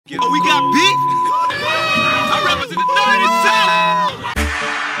Oh, we got beef? I represent the 30 South.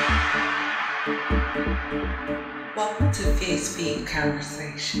 Welcome to Fizz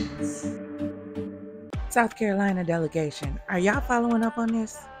Conversations. South Carolina delegation, are y'all following up on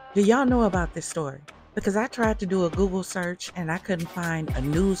this? Do y'all know about this story? Because I tried to do a Google search and I couldn't find a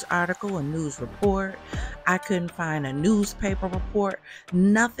news article, a news report. I couldn't find a newspaper report,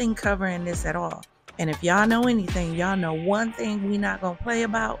 nothing covering this at all. And if y'all know anything, y'all know one thing we're not going to play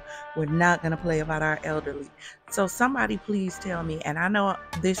about. We're not going to play about our elderly. So somebody please tell me, and I know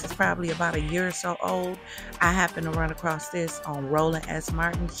this is probably about a year or so old. I happened to run across this on Roland S.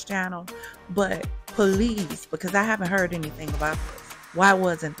 Martin's channel. But please, because I haven't heard anything about this, why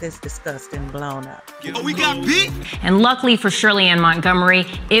wasn't this discussed and blown up? Oh, we got beef? And luckily for Shirley Anne Montgomery,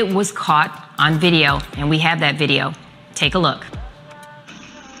 it was caught on video. And we have that video. Take a look.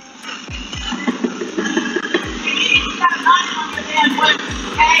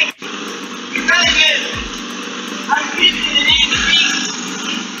 Hey, you really do. I'm giving you the name of Jesus.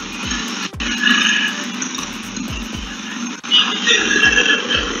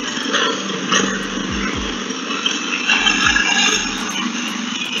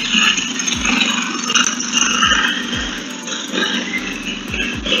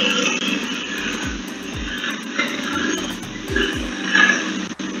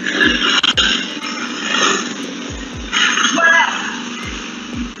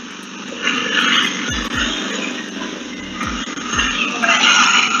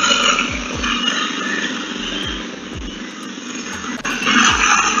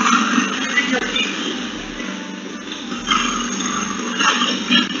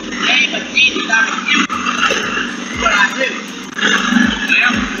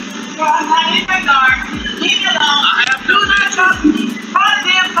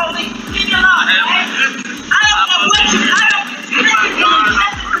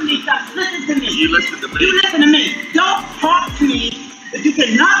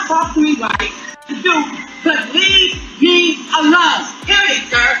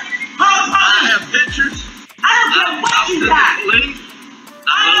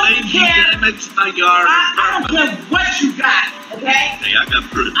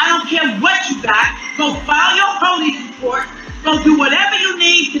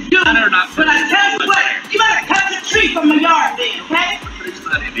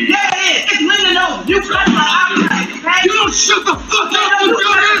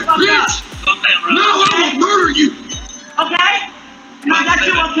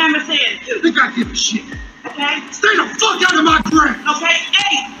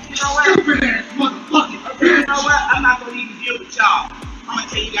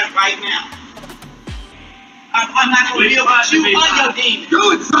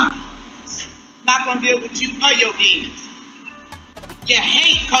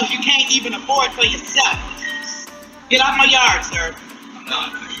 For yourself. Get out my yard, sir.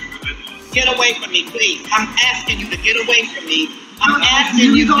 Get away from me, please. I'm asking you to get away from me. I'm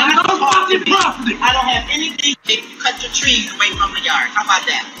asking you not to talk to me. I don't have anything to cut your trees away from the yard. How about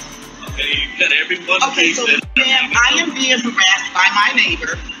that? Okay, you cut everyone. Okay, so ma'am, I am being harassed by my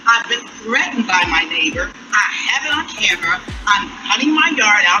neighbor. I've been threatened by my neighbor. I have it on camera. I'm cutting my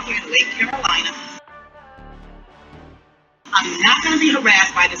yard out here in Lake Carolina. I'm not going to be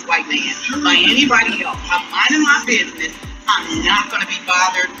harassed by this white man, by anybody else. I'm minding my business. I'm not going to be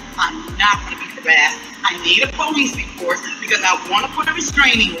bothered. I'm not going to be harassed. I need a police report because I want to put a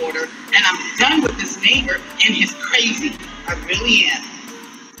restraining order, and I'm done with this neighbor and his crazy. I really am.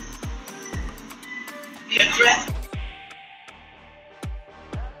 The address.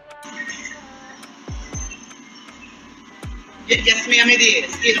 Yes, ma'am, it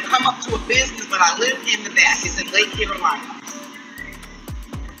is. It'll come up to a business, but I live in the back. It's in Lake Carolina.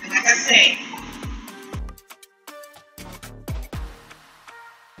 Like I say,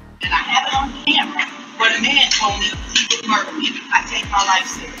 and I have it on camera, but a man told me he would murder me. I take my life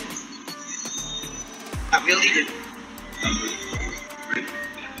serious. I really do.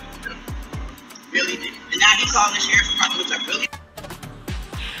 Really do. And now he called the sheriff's department, which I really do.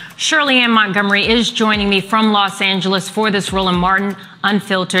 Shirley Anne Montgomery is joining me from Los Angeles for this Roland Martin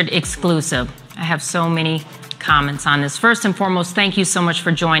Unfiltered exclusive. I have so many comments on this. First and foremost, thank you so much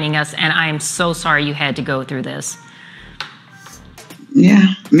for joining us, and I am so sorry you had to go through this. Yeah,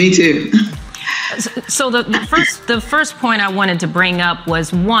 me too. So the first point I wanted to bring up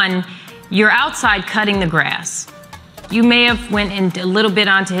was, one, you're outside cutting the grass. You may have went in a little bit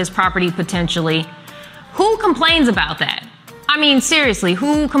onto his property potentially. Who complains about that? I mean, seriously,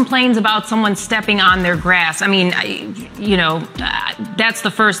 who complains about someone stepping on their grass? I mean, you know, that's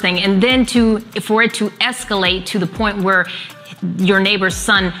the first thing. And then for it to escalate to the point where your neighbor's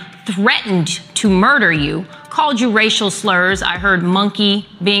son threatened to murder you, called you racial slurs. I heard monkey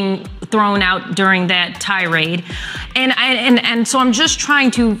being thrown out during that tirade. And so I'm just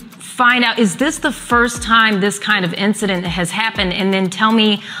trying to find out, is this the first time this kind of incident has happened? And then tell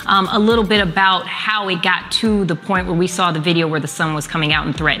me a little bit about how it got to the point where we saw the video where the son was coming out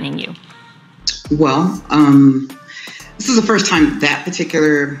and threatening you. Well, this is the first time that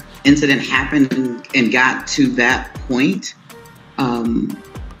particular incident happened and got to that point.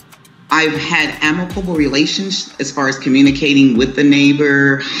 I've had amicable relations as far as communicating with the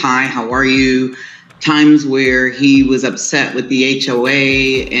neighbor. Hi, how are you? Times where he was upset with the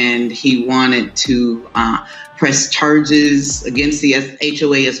HOA and he wanted to press charges against the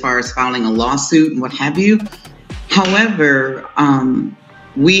HOA as far as filing a lawsuit and what have you. However,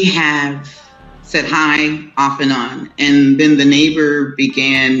 we have said hi off and on, and then the neighbor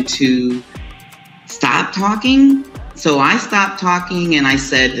began to stop talking. So I stopped talking and I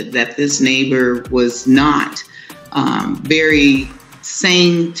said that this neighbor was not very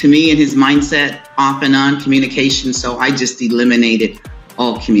sane to me in his mindset, off and on communication. So I just eliminated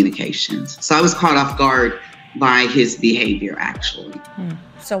all communications. So I was caught off guard by his behavior, actually.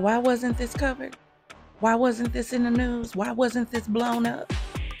 So why wasn't this covered? Why wasn't this in the news? Why wasn't this blown up?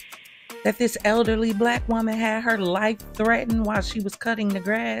 That this elderly black woman had her life threatened while she was cutting the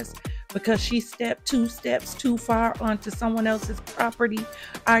grass because she stepped 2 steps too far onto someone else's property.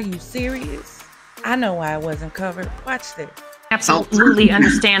 Are you serious? I know why it wasn't covered. Watch this. Absolutely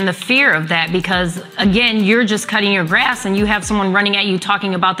understand the fear of that, because again, you're just cutting your grass and you have someone running at you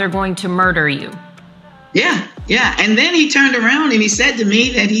talking about they're going to murder you. Yeah. And then he turned around and he said to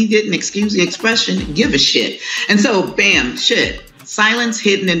me that he didn't, excuse the expression, give a shit. And so, bam, shit. Silence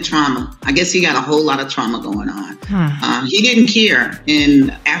hidden in trauma. I guess he got a whole lot of trauma going on. He didn't care.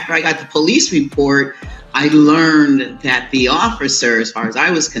 And after I got the police report, I learned that the officer, as far as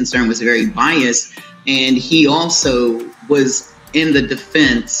I was concerned, was very biased. And he also was in the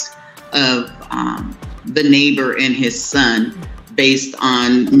defense of the neighbor and his son based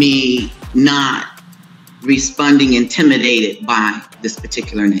on me not responding intimidated by this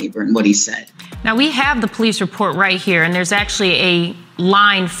particular neighbor and what he said. Now, we have the police report right here, and there's actually a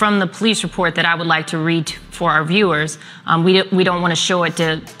line from the police report that I would like to read for our viewers. We don't want to show it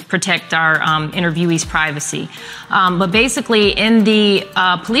to protect our interviewee's privacy. But basically, in the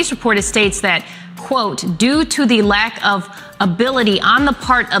police report, it states that, quote, due to the lack of ability on the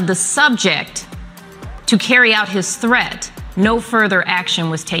part of the subject to carry out his threat, no further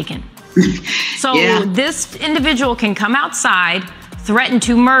action was taken. So this individual can come outside, threaten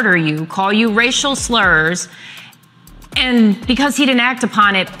to murder you, call you racial slurs, and because he didn't act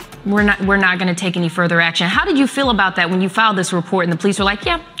upon it, we're not going to take any further action. How did you feel about that when you filed this report and the police were like,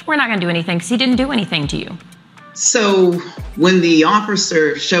 yeah, we're not going to do anything because he didn't do anything to you? So when the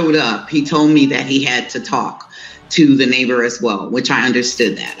officer showed up, he told me that he had to talk to the neighbor as well, which I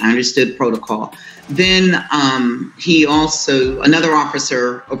understood that. I understood protocol. Then another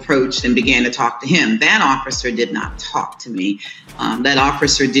officer approached and began to talk to him. That officer did not talk to me. That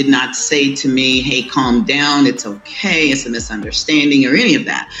officer did not say to me, hey, calm down, it's okay, it's a misunderstanding, or any of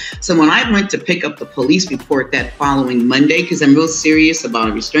that. So when I went to pick up the police report that following Monday, because I'm real serious about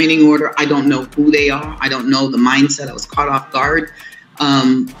a restraining order, I don't know who they are. I don't know the mindset. I was caught off guard.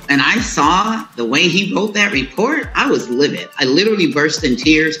 And I saw the way he wrote that report. I was livid. I literally burst in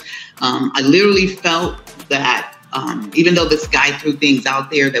tears. I literally felt that even though this guy threw things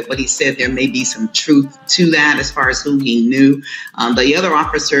out there, that what he said, there may be some truth to that as far as who he knew. The other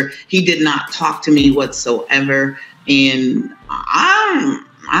officer, he did not talk to me whatsoever. And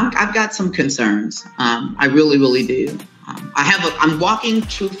I've got some concerns. I really, really do. I'm walking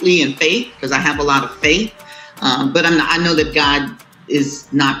truthfully in faith because I have a lot of faith. But I know that God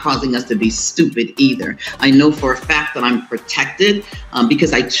is not causing us to be stupid either. I know for a fact that I'm protected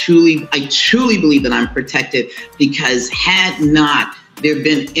because I truly believe that I'm protected, because had not there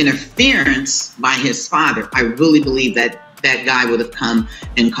been interference by his father, I really believe that that guy would have come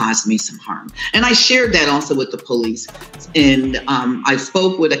and caused me some harm. And I shared that also with the police. And I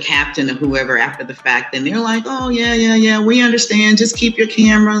spoke with a captain or whoever after the fact, and they're like, oh, yeah, we understand. Just keep your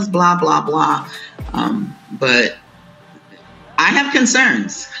cameras, blah, blah, blah. But I have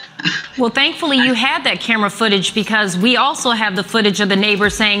concerns. Well, thankfully you had that camera footage, because we also have the footage of the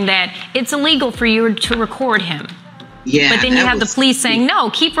neighbor saying that it's illegal for you to record him. Yeah. But then you have the police saying, no,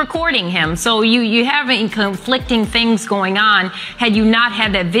 keep recording him. So you have conflicting things going on. Had you not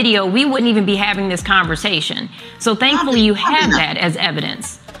had that video, we wouldn't even be having this conversation. So thankfully you have that as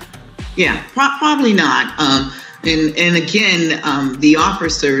evidence. Yeah, probably not. And again, the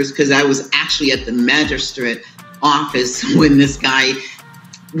officers, because I was actually at the magistrate, office when this guy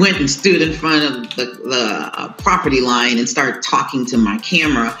went and stood in front of the property line and started talking to my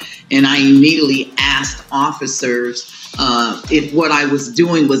camera. And I immediately asked officers if what I was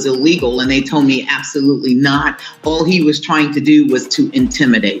doing was illegal. And they told me absolutely not. All he was trying to do was to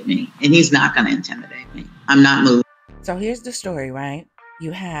intimidate me. And he's not going to intimidate me. I'm not moving. So here's the story, right?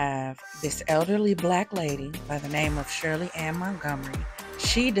 You have this elderly black lady by the name of Shirley Anne Montgomery.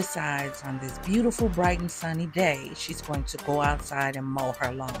 She decides on this beautiful, bright and sunny day, she's going to go outside and mow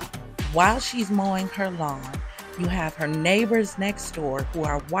her lawn. While she's mowing her lawn, you have her neighbors next door who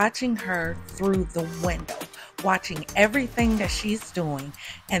are watching her through the window, watching everything that she's doing.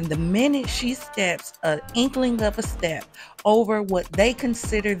 And the minute she steps an inkling of a step over what they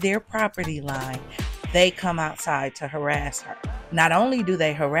consider their property line, they come outside to harass her. Not only do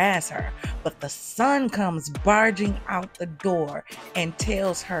they harass her, but the son comes barging out the door and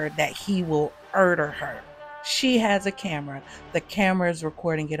tells her that he will murder her. She has a camera. The camera is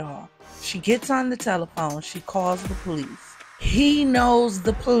recording it all. She gets on the telephone. She calls the police. He knows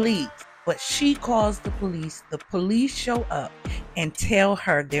the police, but she calls the police. The police show up and tell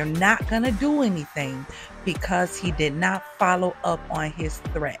her they're not going to do anything because he did not follow up on his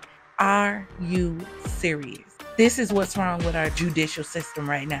threat. Are you serious? This is what's wrong with our judicial system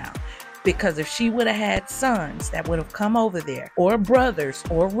right now. Because if she would have had sons that would have come over there, or brothers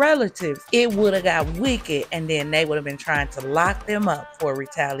or relatives, it would have got wicked, and then they would have been trying to lock them up for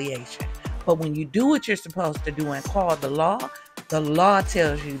retaliation. But when you do what you're supposed to do and call the law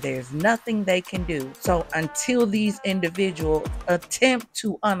tells you there's nothing they can do. So until these individuals attempt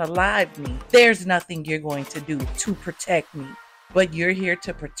to unalive me, there's nothing you're going to do to protect me. But you're here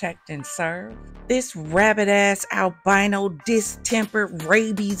to protect and serve? This rabid-ass, albino, distempered,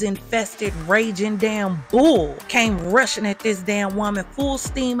 rabies-infested, raging damn bull came rushing at this damn woman full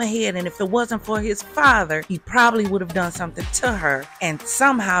steam ahead, and if it wasn't for his father, he probably would have done something to her. And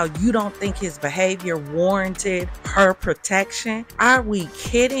somehow you don't think his behavior warranted her protection? Are we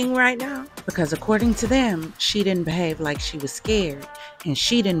kidding right now? Because according to them, she didn't behave like she was scared, and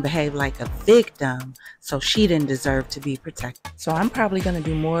she didn't behave like a victim, so she didn't deserve to be protected. So I'm probably going to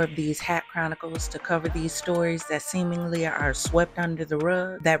do more of these Hat Chronicles to cover these stories that seemingly are swept under the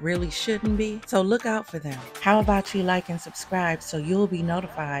rug that really shouldn't be. So look out for them. How about you like and subscribe so you'll be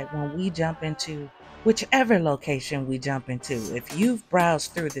notified when we jump into whichever location we jump into. If you've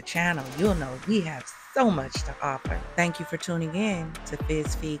browsed through the channel, you'll know we have so much to offer. Thank you for tuning in to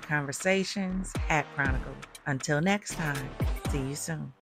Fizz Feed Conversations Hat Chronicle. Until next time, see you soon.